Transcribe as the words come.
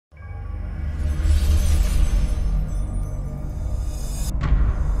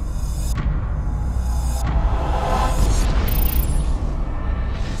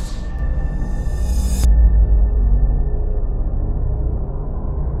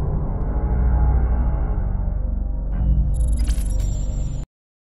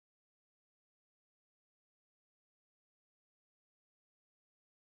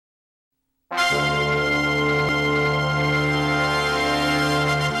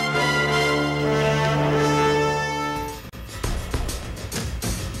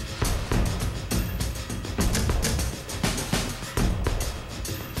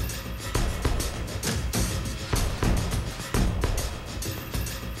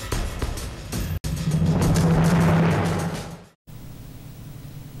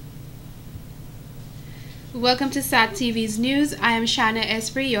Welcome to SAT TV's news. I am Shana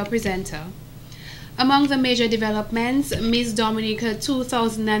Esprit, your presenter. Among the major developments, Miss Dominica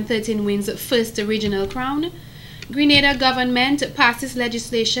 2013 wins first regional crown. Grenada government passes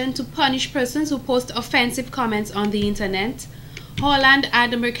legislation to punish persons who post offensive comments on the internet. Holland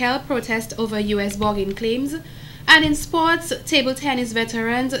and Merkel protest over US bargain claims. And in sports, table tennis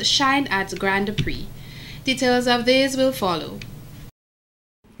veterans shine at Grand Prix. Details of this will follow.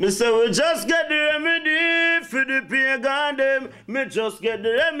 Me say we just get the remedy for the pagan them. Me just get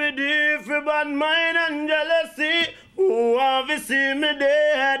the remedy for bad mind and jealousy. Who want to see me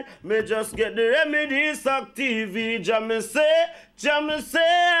dead? Me just get the remedy. SAT TV. Jah me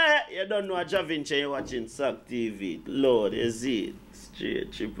say. You don't know Jah Vinci, you watching SAT TV. Lord, is it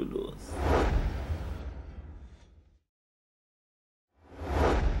straight triple dose.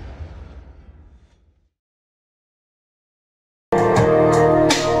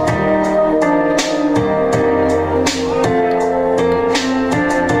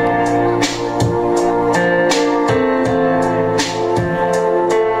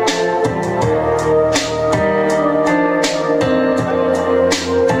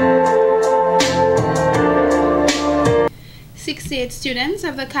 Students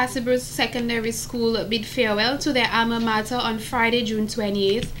of the Castlebrooks Secondary School bid farewell to their alma mater on Friday, June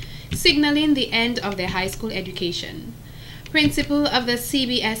 28th, signaling the end of their high school education. Principal of the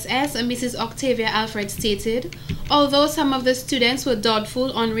CBSS, Mrs. Octavia Alfred, stated, although some of the students were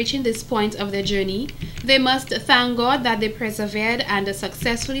doubtful on reaching this point of their journey, they must thank God that they persevered and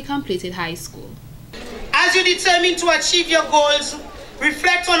successfully completed high school. As you determine to achieve your goals,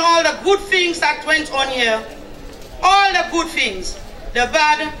 reflect on all the good things that went on here. All the good things, the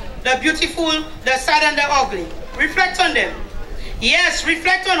bad, the beautiful, the sad and the ugly. Reflect on them. Yes,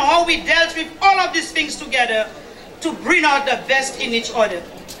 reflect on how we dealt with all of these things together to bring out the best in each other.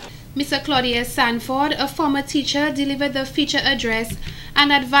 Mr. Claudius Sanford, a former teacher, delivered the feature address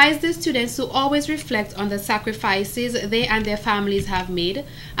and advised the students to always reflect on the sacrifices they and their families have made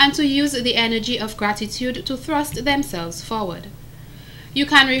and to use the energy of gratitude to thrust themselves forward. You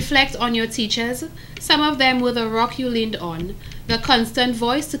can reflect on your teachers. Some of them were the rock you leaned on, the constant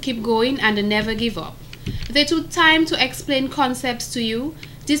voice to keep going and never give up. They took time to explain concepts to you,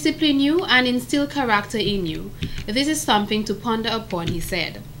 discipline you, and instill character in you. This is something to ponder upon, he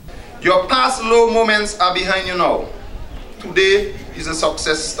said. Your past low moments are behind you now. Today is a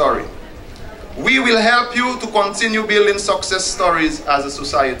success story. We will help you to continue building success stories as a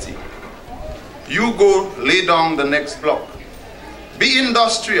society. You go lay down the next block. Be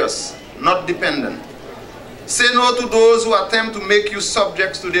industrious, not dependent. Say no to those who attempt to make you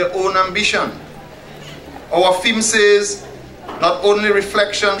subjects to their own ambition. Our theme says, not only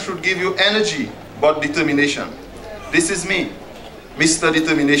reflection should give you energy, but determination. This is me, Mr.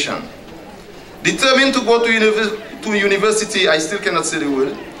 Determination. Determined to go to university, I still cannot say the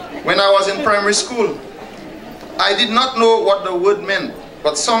word. When I was in primary school, I did not know what the word meant,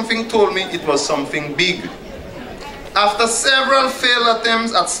 but something told me it was something big. After several failed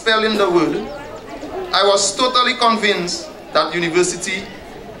attempts at spelling the word, I was totally convinced that university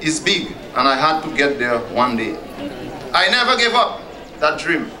is big and I had to get there one day. I never gave up that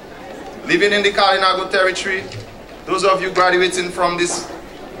dream. Living in the Kalinago territory, those of you graduating from this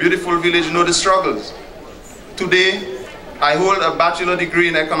beautiful village know the struggles. Today, I hold a bachelor degree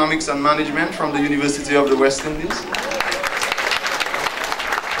in economics and management from the University of the West Indies.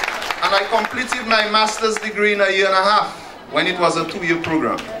 And I completed my master's degree in a year and a half when it was a 2-year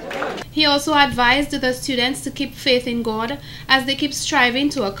program. He also advised the students to keep faith in God as they keep striving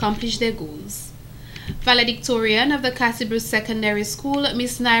to accomplish their goals. Valedictorian of the Castlebrooks Secondary School,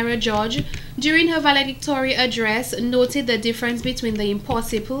 Miss Naira George, during her valedictory address, noted the difference between the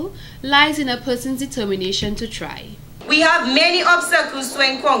impossible lies in a person's determination to try. We have many obstacles to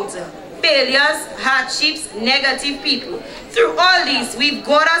encounter. Failures, hardships, negative people. Through all this, with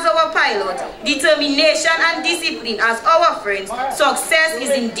God as our pilot, determination and discipline as our friends, success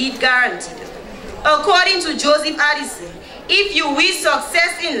is indeed guaranteed. According to Joseph Addison, if you wish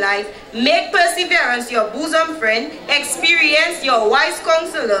success in life, make perseverance your bosom friend, experience your wise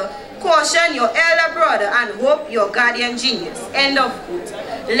counselor, caution your elder brother, and hope your guardian genius. End of quote.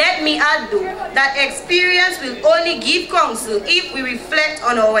 Let me add though, that experience will only give counsel if we reflect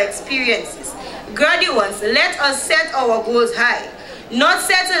on our experiences. Graduates, let us set our goals high, not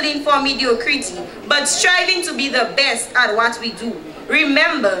settling for mediocrity, but striving to be the best at what we do.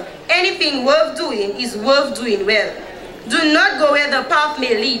 Remember, anything worth doing is worth doing well. Do not go where the path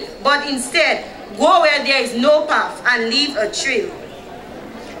may lead, but instead, go where there is no path and leave a trail.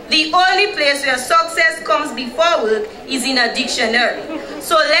 The only place where success comes before work is in a dictionary.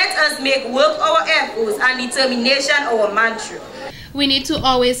 So let us make work our efforts and determination our mantra. We need to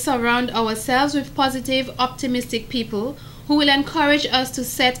always surround ourselves with positive, optimistic people who will encourage us to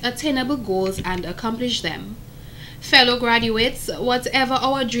set attainable goals and accomplish them. Fellow graduates, whatever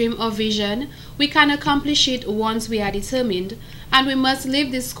our dream or vision, we can accomplish it once we are determined, and we must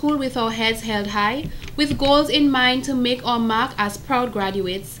leave this school with our heads held high, with goals in mind to make our mark as proud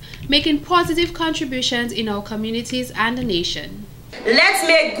graduates, making positive contributions in our communities and the nation. Let's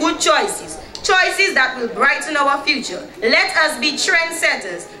make good choices, choices that will brighten our future. Let us be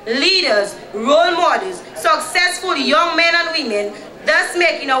trendsetters, leaders, role models, successful young men and women, thus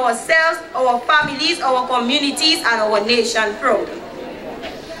making ourselves, our families, our communities, and our nation proud.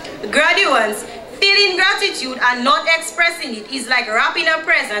 Graduates, feeling gratitude and not expressing it is like wrapping a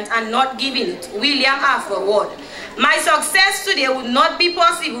present and not giving it. William Alfred Ward. My success today would not be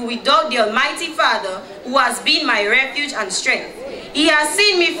possible without the Almighty Father, who has been my refuge and strength. He has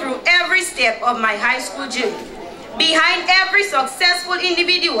seen me through every step of my high school journey. Behind every successful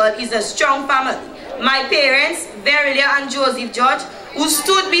individual is a strong family. My parents, Verilia and Joseph George, who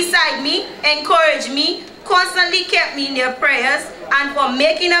stood beside me, encouraged me, constantly kept me in their prayers, and for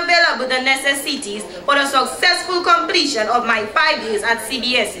making available the necessities for the successful completion of my 5 years at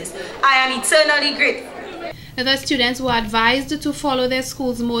CBSS. I am eternally grateful. The students were advised to follow their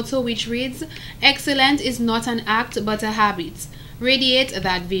school's motto, which reads, "Excellence is not an act but a habit. Radiate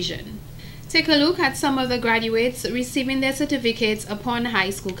that vision." Take a look at some of the graduates receiving their certificates upon high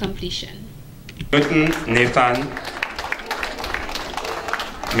school completion. Newton Nathan,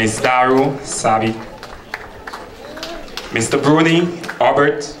 Miss Daru Sabi, Mr. Bruni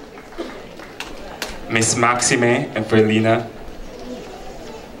Albert, Miss Maxime Evelina,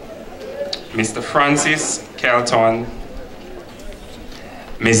 Mr. Francis Kelton,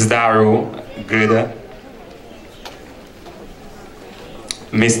 Miss Daru Guda,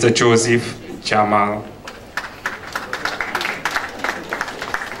 Mr. Joseph Jamal,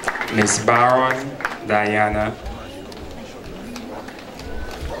 Miss Baron Diana,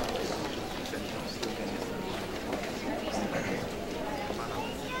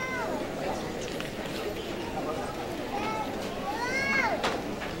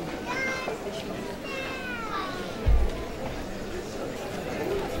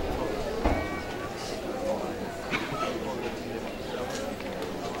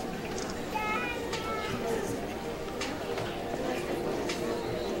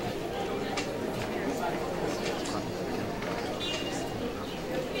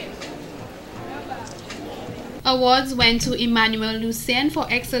 Awards went to Emmanuel Lucien for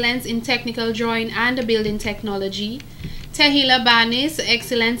excellence in technical drawing and building technology, Tehila Banis,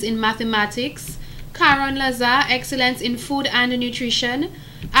 excellence in mathematics, Karen Lazar, excellence in food and nutrition,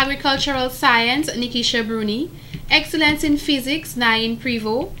 agricultural science, Nikisha Bruni, excellence in physics, Nain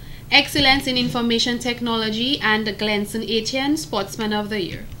Privo, excellence in information technology, and Glenson Etienne, sportsman of the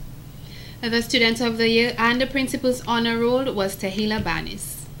year. The student of the year and the principal's honor roll was Tehila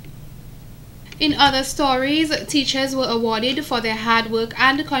Banis. In other stories, teachers were awarded for their hard work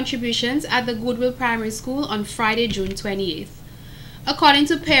and contributions at the Goodwill Primary School on Friday, June 28th. According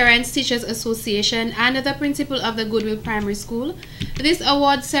to Parents Teachers Association and the principal of the Goodwill Primary School, this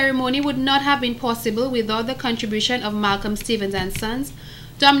award ceremony would not have been possible without the contribution of Malcolm Stevens and Sons,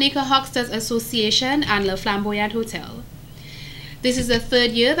 Dominica Hucksters Association, and Le Flamboyant Hotel. This is the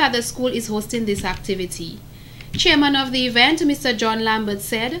third year that the school is hosting this activity. Chairman of the event, Mr. John Lambert,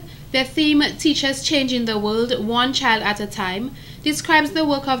 said, "The theme, Teachers Changing the World, One Child at a Time, describes the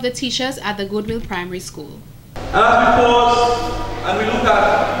work of the teachers at the Goodwill Primary School." As we pause and we look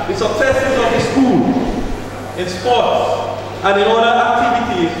at the successes of the school in sports and in other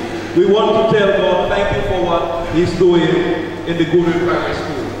activities, we want to tell God thank you for what He's doing in the Goodwill Primary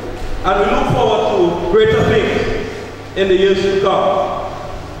School. And we look forward to greater things in the years to come.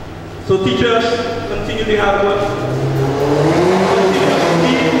 So teachers, continue the hard work. Continue to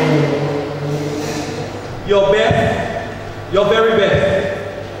be your best, your very best.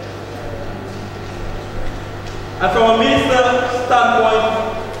 And from a minister standpoint,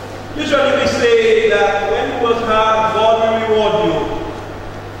 usually we say that when you work hard, God will reward you.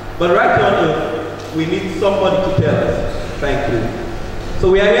 But right on earth, we need somebody to tell us, thank you. So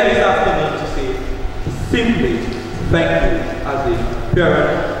we are here this afternoon to say, simply, thank you as a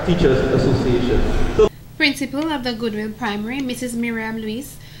Parent Teachers Association. So Principal of the Goodwill Primary, Mrs. Miriam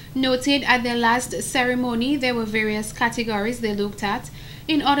Luis, noted at their last ceremony there were various categories they looked at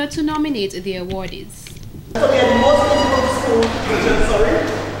in order to nominate the awardees. So we had most improved school,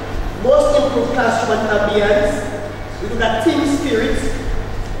 most improved classroom ambience, we looked at team spirit.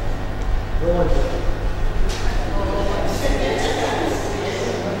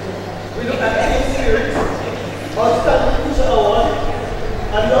 Outstanding Teacher Award,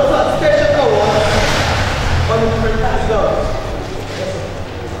 and we also have special award on the different categories.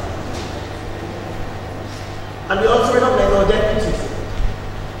 And we also recognize our deputies.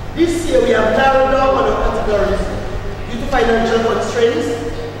 This year we have narrowed down on our categories due to financial constraints.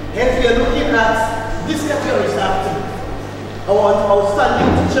 Hence we are looking at this category after our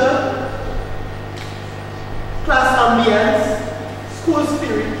outstanding teacher, class ambience, school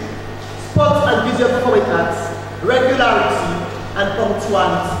spirit, sports and visual performing arts, regularity and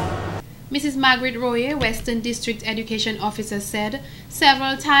punctuality. Mrs. Margaret Royer, Western District Education Officer, said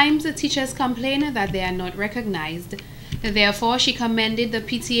several times the teachers complain that they are not recognized. Therefore, she commended the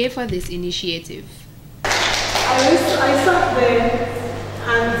PTA for this initiative. I sat there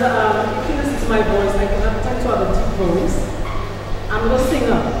and if you listen to my voice, I can tend to have a deep voice. I'm not a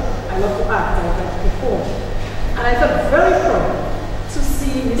singer. I love to act, I love to perform. And I felt very proud to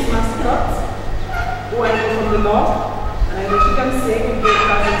see Miss Mascot, who I know from the north. And I know she can sing, great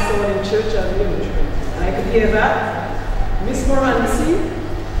having someone in church and and I could hear that. Miss Morancy,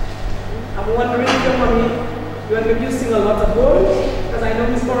 I'm wondering if your mommy, you are going to sing a lot of gold, because I know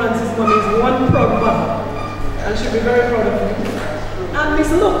Miss Morancy's mommy is one proud mother, and she'll be very proud of you. And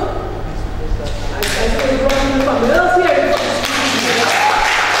Miss Look, I say you brought in the family. Let us hear it from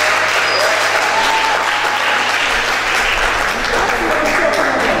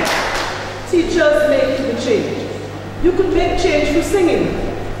the teachers making the change. You could make change through singing,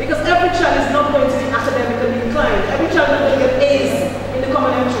 because every child is not going to be academically inclined. Every child is going to get A's in the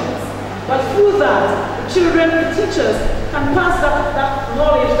common entrance. But through that, the children, the teachers can pass that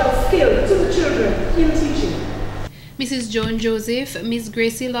knowledge, that skill to the children in teaching. Mrs. Joan Joseph, Miss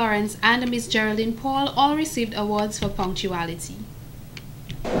Gracie Lawrence, and Miss Geraldine Paul all received awards for punctuality.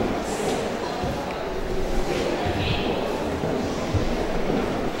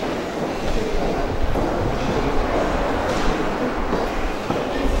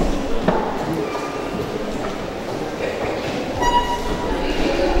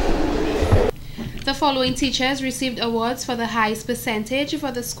 The following teachers received awards for the highest percentage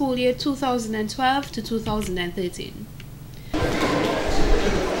for the school year 2012 to 2013.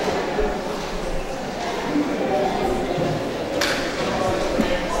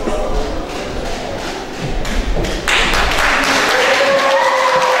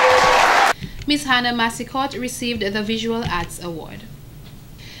 Miss Hannah Massicott received the Visual Arts Award.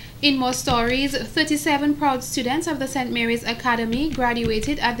 In more stories, 37 proud students of the St. Mary's Academy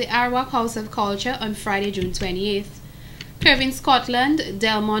graduated at the Arawak House of Culture on Friday, June 28th. Kevin Scotland,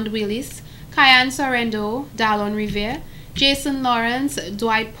 Delmond Willis, Kyan Sorrendo, Dallon Revere, Jason Lawrence,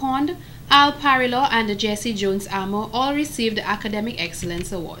 Dwight Pond, Al Parilo, and Jesse Jones Amo all received Academic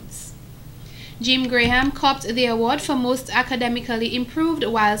Excellence Awards. Jim Graham copped the award for Most Academically Improved,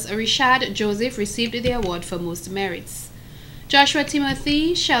 whilst Richard Joseph received the award for Most Merits. Joshua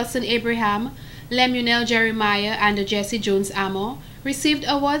Timothy, Shelson Abraham, Lemunel Jeremiah, and Jesse Jones Amo received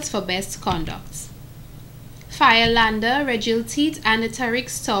awards for Best Conduct. Fire Lander, Regil Teet, and Tariq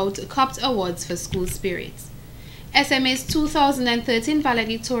Stout copped awards for School Spirit. SMA's 2013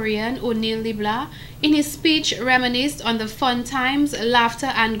 valedictorian O'Neill Libla, in his speech, reminisced on the fun times, laughter,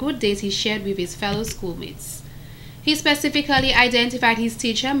 and good days he shared with his fellow schoolmates. He specifically identified his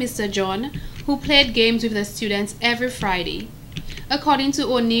teacher, Mr. John, who played games with the students every Friday. According to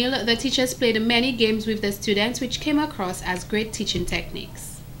O'Neill, the teachers played many games with the students which came across as great teaching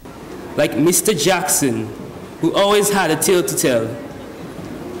techniques. Like Mr. Jackson, who always had a tale to tell,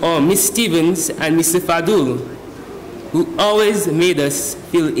 or Miss Stevens and Mr. Fadul, who always made us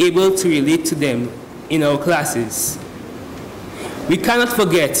feel able to relate to them in our classes. We cannot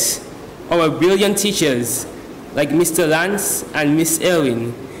forget our brilliant teachers like Mr. Lance and Miss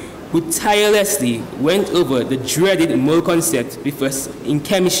Elwin, who tirelessly went over the dreaded mole concept with us in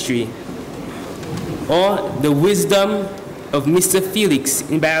chemistry, or the wisdom of Mr. Felix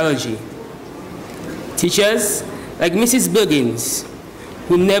in biology. Teachers like Mrs. Buggins,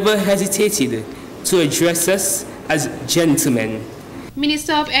 who never hesitated to address us as gentlemen.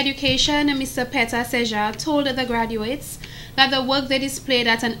 Minister of Education, Mr. Peter Seja, told the graduates that the work they displayed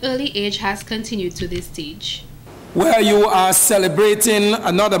at an early age has continued to this stage. Where you are celebrating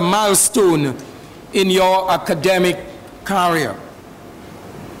another milestone in your academic career.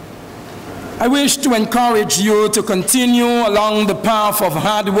 I wish to encourage you to continue along the path of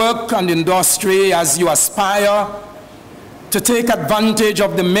hard work and industry as you aspire to take advantage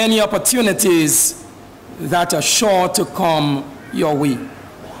of the many opportunities that are sure to come your way.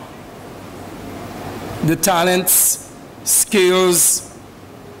 The talents, skills,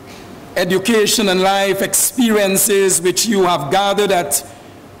 education and life experiences which you have gathered at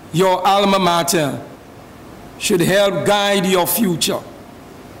your alma mater should help guide your future.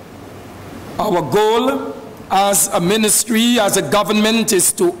 Our goal as a ministry, as a government,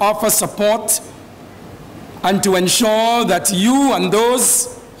 is to offer support and to ensure that you and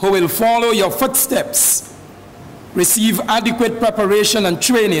those who will follow your footsteps receive adequate preparation and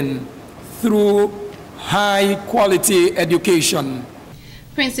training through high-quality education.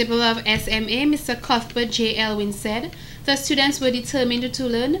 Principal of SMA, Mr. Cuthbert J. Elwin, said the students were determined to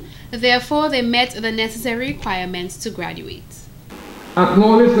learn, therefore they met the necessary requirements to graduate.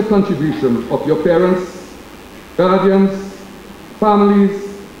 Acknowledge the contribution of your parents, guardians,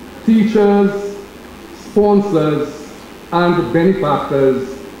 families, teachers, sponsors, and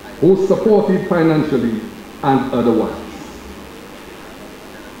benefactors who supported financially and otherwise,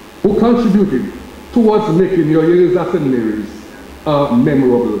 who contributed towards making your years at St. Mary's a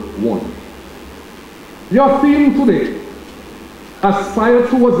memorable one. Your theme today, aspire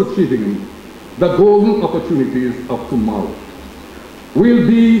towards achieving the golden opportunities of tomorrow, will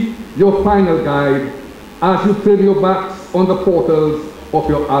be your final guide as you turn your backs on the portals of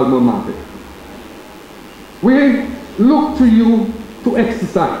your alma mater. We look to you to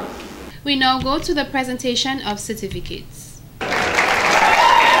exercise. We now go to the presentation of certificates.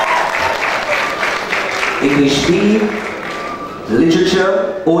 English B,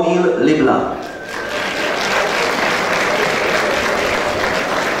 Literature, O'Neill Libla.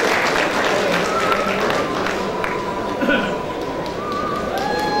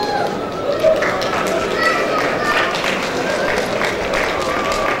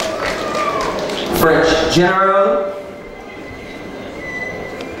 French General,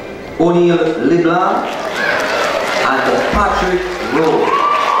 O'Neill Libla, and Patrick Rowe.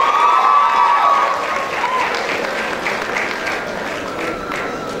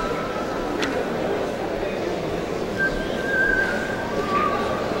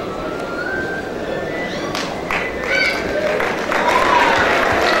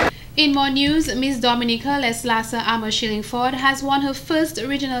 In more news, Miss Dominica Leslasa Amo Shillingford has won her first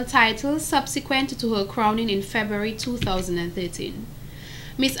original title subsequent to her crowning in February 2013.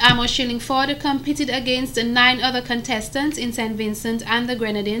 Miss Amo Shillingford competed against 9 other contestants in St. Vincent and the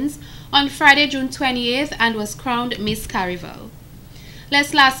Grenadines on Friday, June 28th and was crowned Miss Carival.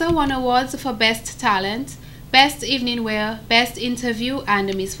 Leslasa won awards for Best Talent, Best Evening Wear, Best Interview,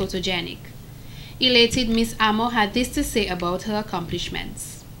 and Miss Photogenic. Elated Miss Amo had this to say about her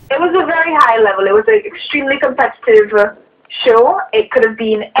accomplishments. It was a very high level. It was an extremely competitive show. It could have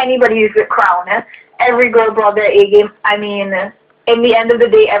been anybody's crown. Every girl brought their A game. I mean, in the end of the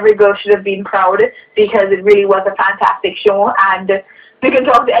day, every girl should have been proud because it really was a fantastic show. And you can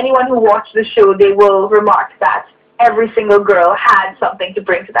talk to anyone who watched the show, they will remark that every single girl had something to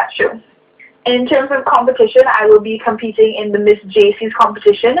bring to that show. In terms of competition, I will be competing in the Miss JC's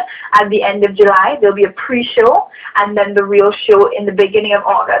competition at the end of July. There'll be a pre-show and then the real show in the beginning of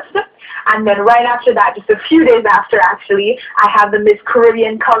August. And then right after that, just a few days after actually, I have the Miss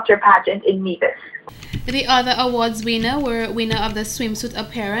Caribbean Culture Pageant in Nevis. The other awards winner were winner of the swimsuit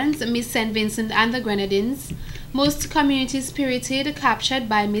appearance, Miss St. Vincent and the Grenadines, Most Community Spirited, captured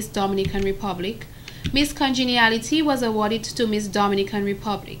by Miss Dominican Republic. Miss Congeniality was awarded to Miss Dominican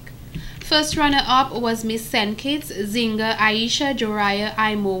Republic. First runner-up was Miss St. Kitts, Zinga, Aisha, Joriah,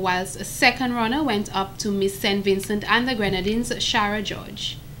 Aimo, whilst second runner went up to Miss St. Vincent and the Grenadines, Shara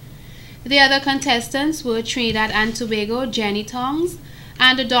George. The other contestants were Trinidad and Tobago, Jenny Tongs,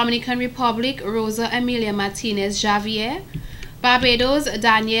 and the Dominican Republic, Rosa Amelia Martinez Javier, Barbados,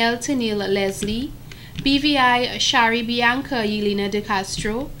 Danielle Tenil Leslie, BVI, Shari Bianca Yelena de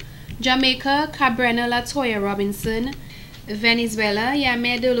Castro, Jamaica, Cabrena Latoya Robinson, Venezuela,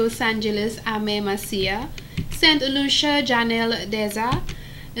 Yame de Los Angeles, Ame Macia, St. Lucia, Janelle Deza.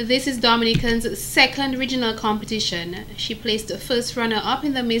 This is Dominican's second regional competition. She placed first runner-up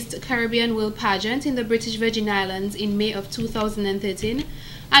in the Miss Caribbean World Pageant in the British Virgin Islands in May of 2013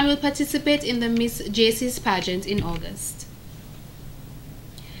 and will participate in the Miss JC's pageant in August.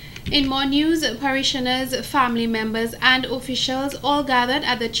 In more news, parishioners, family members, and officials all gathered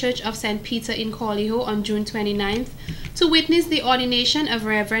at the Church of St. Peter in Corliho on June 29th to witness the ordination of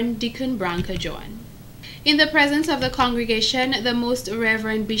Reverend Deacon Branca John. In the presence of the congregation, the Most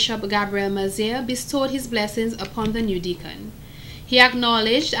Reverend Bishop Gabriel Mazier bestowed his blessings upon the new deacon. He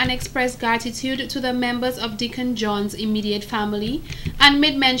acknowledged and expressed gratitude to the members of Deacon John's immediate family and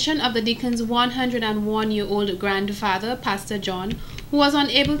made mention of the deacon's 101-year-old grandfather, Pastor John, who was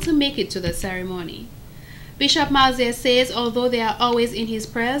unable to make it to the ceremony. Bishop Mazier says although they are always in his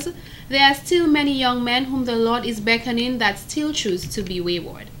prayers, there are still many young men whom the Lord is beckoning that still choose to be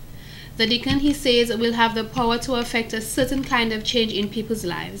wayward. The deacon, he says, will have the power to affect a certain kind of change in people's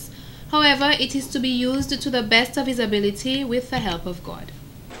lives. However, it is to be used to the best of his ability with the help of God.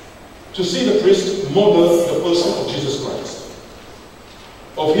 To see the priest model the person of Jesus Christ.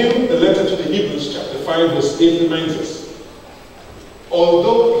 Of him, the letter to the Hebrews, chapter 5, verse 8 reminds us,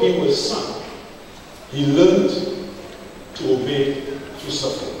 although he was son, he learned to obey through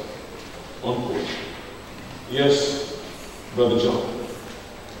suffering. Unquote. Yes, Brother John.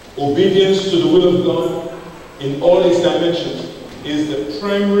 Obedience to the will of God in all its dimensions is the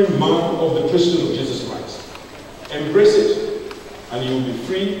primary mark of the priesthood of Jesus Christ. Embrace it, and you will be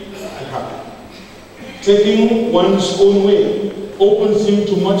free and happy. Taking one's own way opens him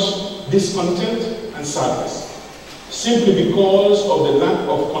to much discontent and sadness, simply because of the lack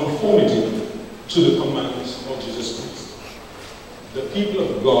of conformity to the commandments of Jesus Christ. The people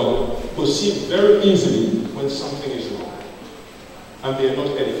of God perceive very easily when something is wrong, and they are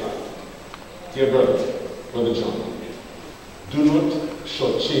not edified. Dear brother, Brother John, do not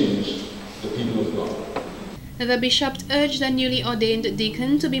shortchange the people of God. The bishop urged the newly ordained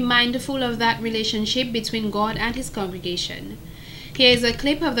deacon to be mindful of that relationship between God and his congregation. Here is a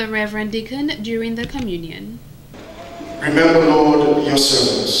clip of the Reverend Deacon during the communion. Remember, Lord, your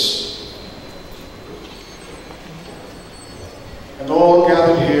servants, and all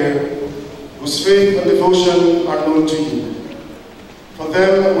gathered here whose faith and devotion are known to you. For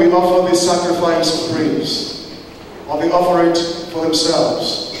them we offer this sacrifice of praise, or they offer it for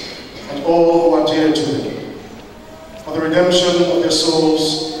themselves and all who are dear to them, for the redemption of their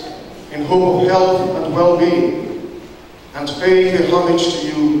souls, in hope of health and well-being, and paying their homage to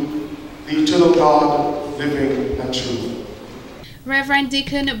you, the eternal God, living and true. Reverend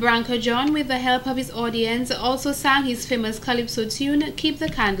Deacon Branko John, with the help of his audience, also sang his famous calypso tune, Keep the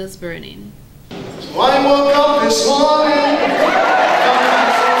Candles Burning. So I woke up this morning, put up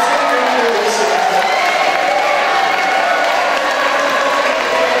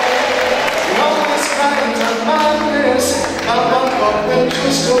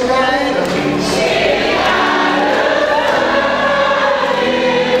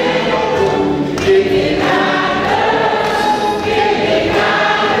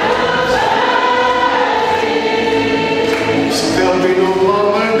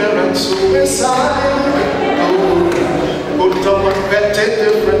petty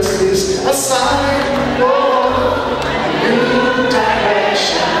differences aside, Lord, a new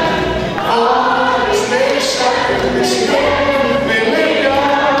direction for this nation, this living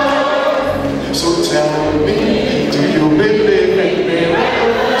God. So tell me, do you believe in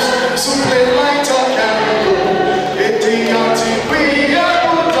miracles? So play light a candle, we are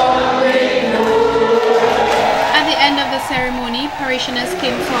put on At the end of the ceremony, parishioners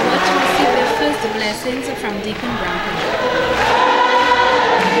came forward to receive their first blessings from Deacon Branko.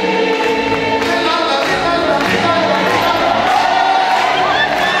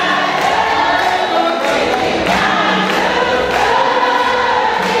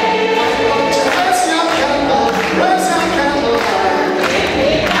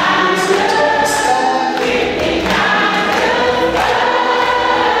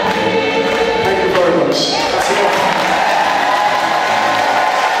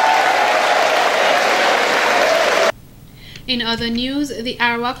 In other news, the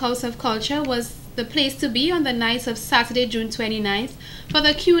Arawak House of Culture was the place to be on the night of Saturday, June 29th for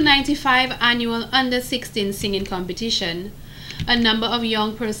the Q95 annual Under-16 singing competition. A number of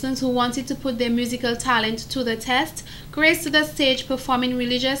young persons who wanted to put their musical talent to the test graced the stage performing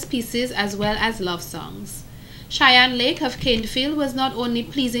religious pieces as well as love songs. Cheyenne Lake of Canefield was not only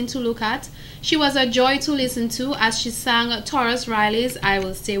pleasing to look at, she was a joy to listen to as she sang Taurus Riley's I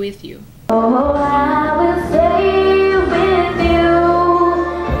Will Stay With You. Oh, I will stay with you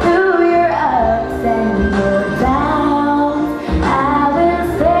through your ups and your downs. I will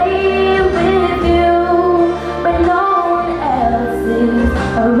stay with you when no one else is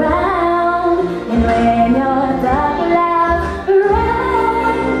around. And when your dark clouds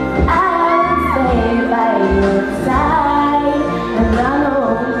around, I will stay by your side, and I know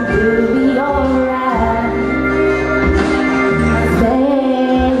you'll be alright. Stay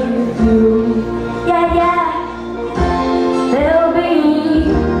with you, yeah, yeah. There'll be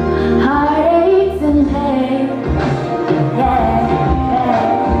heartaches and pain, yeah,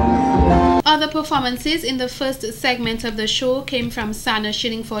 yeah. Other performances in the first segment of the show came from Sana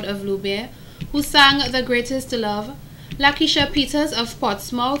Shillingford of Loubaire, who sang The Greatest Love, Lakeisha Peters of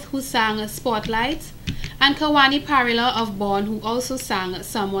Portsmouth, who sang Spotlight, and Kawani Parila of Bourne, who also sang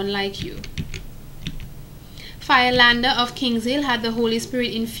Someone Like You. Firelander of Kingshill had the Holy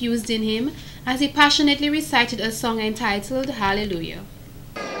Spirit infused in him as he passionately recited a song entitled Hallelujah.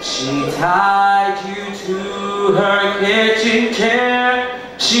 She tied you to her kitchen chair,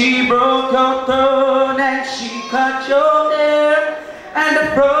 She broke your throne and she cut your hair, and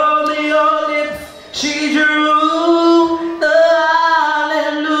from your lips she drew the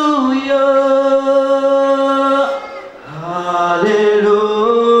hallelujah. Hallelujah.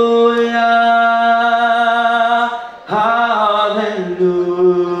 Hallelujah.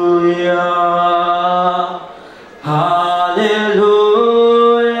 Hallelujah.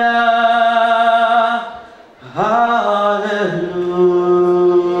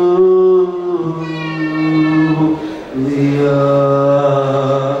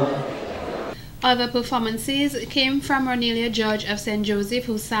 Other performances came from Ronelia George of St. Joseph,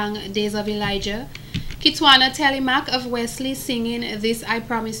 who sang Days of Elijah, Kitwana Telemac of Wesley singing This I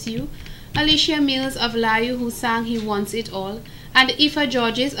Promise You, Alicia Mills of Layu, who sang He Wants It All, and Ifa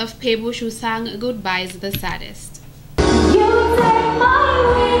Georges of Paybush, who sang Goodbye's the Saddest. You take my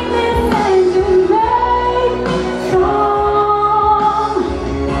weakness and you make me strong,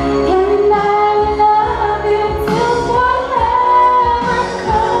 and I love you till forever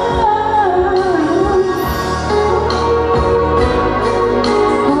comes.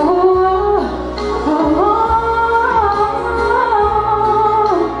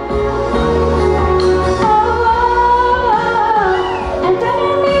 And then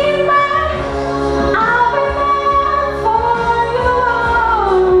you need my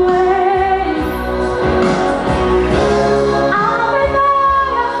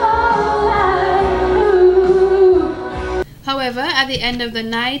However, at the end of the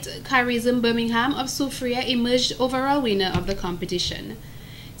night, Charism Birmingham of Soufriere emerged overall winner of the competition.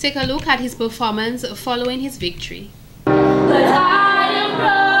 Take a look at his performance following his victory. But I am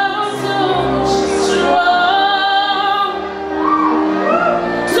grown so strong,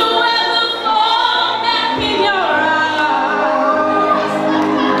 so ever fall back in your arms.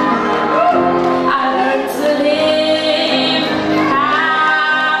 I learned to live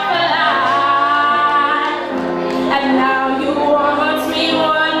half a life, and now you want me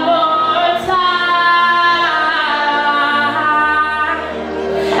one more time.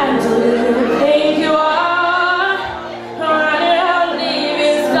 And do you think you are?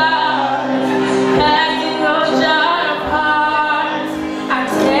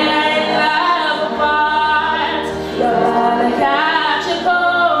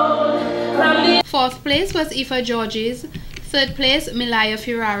 Fourth place was Ifa Georges, third place Milaya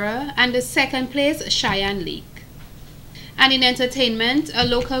Ferrara, and the second place Cheyenne Leak. And in entertainment, a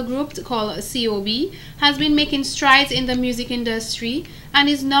local group called COB has been making strides in the music industry and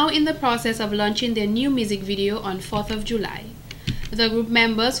is now in the process of launching their new music video on 4th of July. The group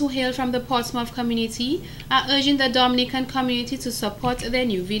members, who hail from the Portsmouth community, are urging the Dominican community to support their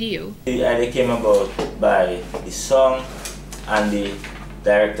new video. The idea came about by the song and the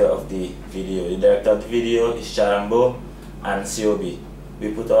director of the video. The director of the video is Charambo and COB.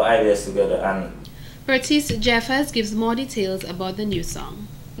 We put our ideas together and Bertice Jeffers gives more details about the new song.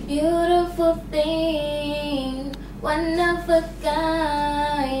 Beautiful thing, one of a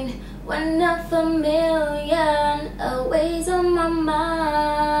kind, one of a million, always on my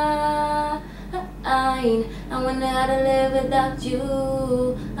mind. I wonder how to live without you,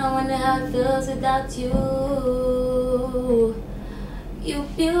 I wonder how it feels without you. You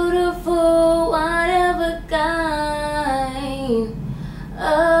beautiful, one of a kind.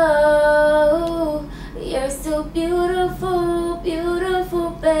 Oh, you're so beautiful,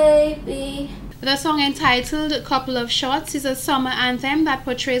 beautiful baby. The song, entitled Couple of Shots, is a summer anthem that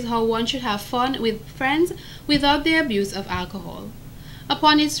portrays how one should have fun with friends without the abuse of alcohol.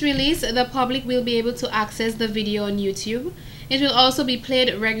 Upon its release, the public will be able to access the video on YouTube. It will also be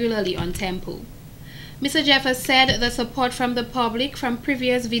played regularly on Tempo. Mr. Jeffers said the support from the public from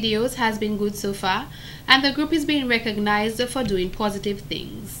previous videos has been good so far, and the group is being recognized for doing positive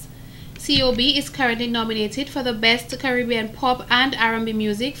things. COB is currently nominated for the Best Caribbean Pop and R&B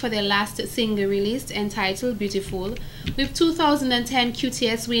Music for their last single released, entitled Beautiful, with 2010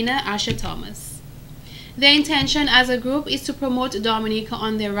 QTS winner Asha Thomas. Their intention as a group is to promote Dominica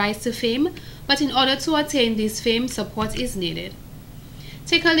on their rise to fame, but in order to attain this fame, support is needed.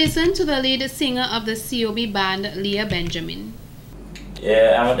 Take a listen to the lead singer of the COB band, Leah Benjamin.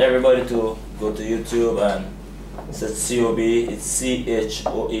 yeah, I want everybody to go to YouTube and search COB, it's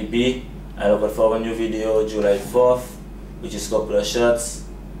CHOEB, and look out for our new video July 4th, which is Couple of Shots,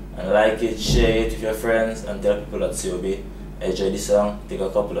 and like it, share it with your friends, and tell people at COB, enjoy the song, take a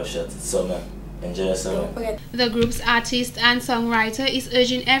couple of shots, it's summer, enjoy your summer. The group's artist and songwriter is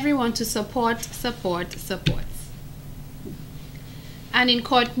urging everyone to support. And in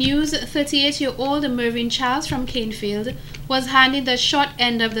court news, 38-year-old Mervyn Charles from Canefield was handed the short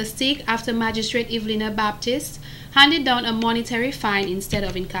end of the stick after Magistrate Evelina Baptist handed down a monetary fine instead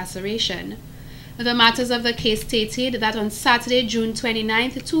of incarceration. The matters of the case stated that on Saturday, June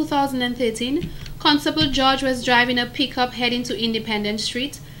 29, 2013, Constable George was driving a pickup heading to Independence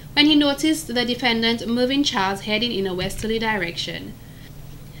Street when he noticed the defendant Mervyn Charles heading in a westerly direction.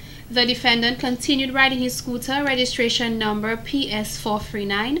 The defendant continued riding his scooter, registration number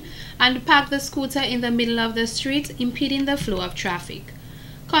PS439, and parked the scooter in the middle of the street, impeding the flow of traffic.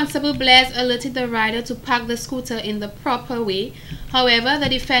 Constable Blaise alerted the rider to park the scooter in the proper way. However, the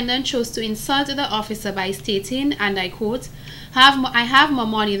defendant chose to insult the officer by stating, and I quote, "I have more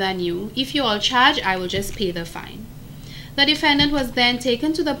money than you. If you all charge, I will just pay the fine." The defendant was then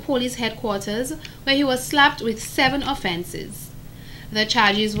taken to the police headquarters, where he was slapped with 7 offenses. The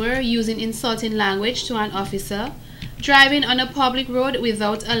charges were using insulting language to an officer, driving on a public road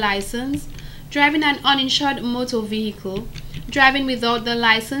without a license, driving an uninsured motor vehicle, driving without the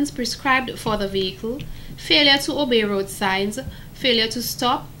license prescribed for the vehicle, failure to obey road signs, failure to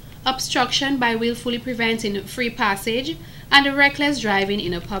stop, obstruction by willfully preventing free passage, and reckless driving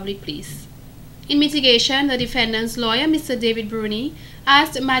in a public place. In mitigation, the defendant's lawyer, Mr. David Bruni,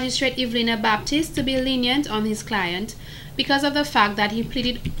 asked Magistrate Evelina Baptist to be lenient on his client because of the fact that he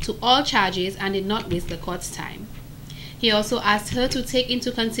pleaded to all charges and did not waste the court's time. He also asked her to take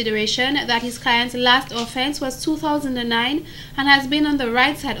into consideration that his client's last offense was 2009 and has been on the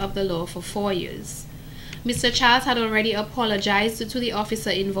right side of the law for 4 years. Mr. Charles had already apologized to the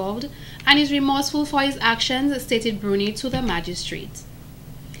officer involved and is remorseful for his actions, stated Bruni to the magistrate.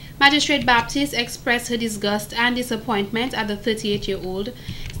 Magistrate Baptist expressed her disgust and disappointment at the 38-year-old,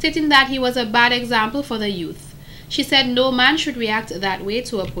 stating that he was a bad example for the youth. She said no man should react that way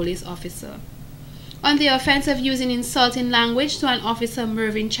to a police officer. On the offense of using insulting language to an officer,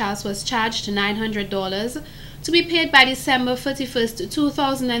 Mervyn Charles was charged $900 to be paid by December 31,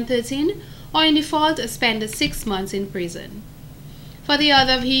 2013, or in default spend 6 months in prison. For the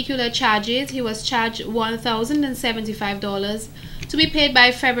other vehicular charges, he was charged $1,075 to be paid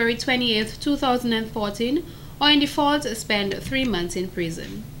by February 28, 2014, or in default spend 3 months in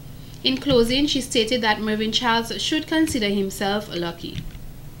prison. In closing, she stated that Mervyn Charles should consider himself lucky.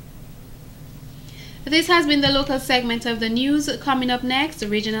 This has been the local segment of the news. Coming up next,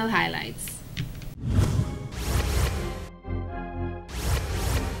 regional highlights.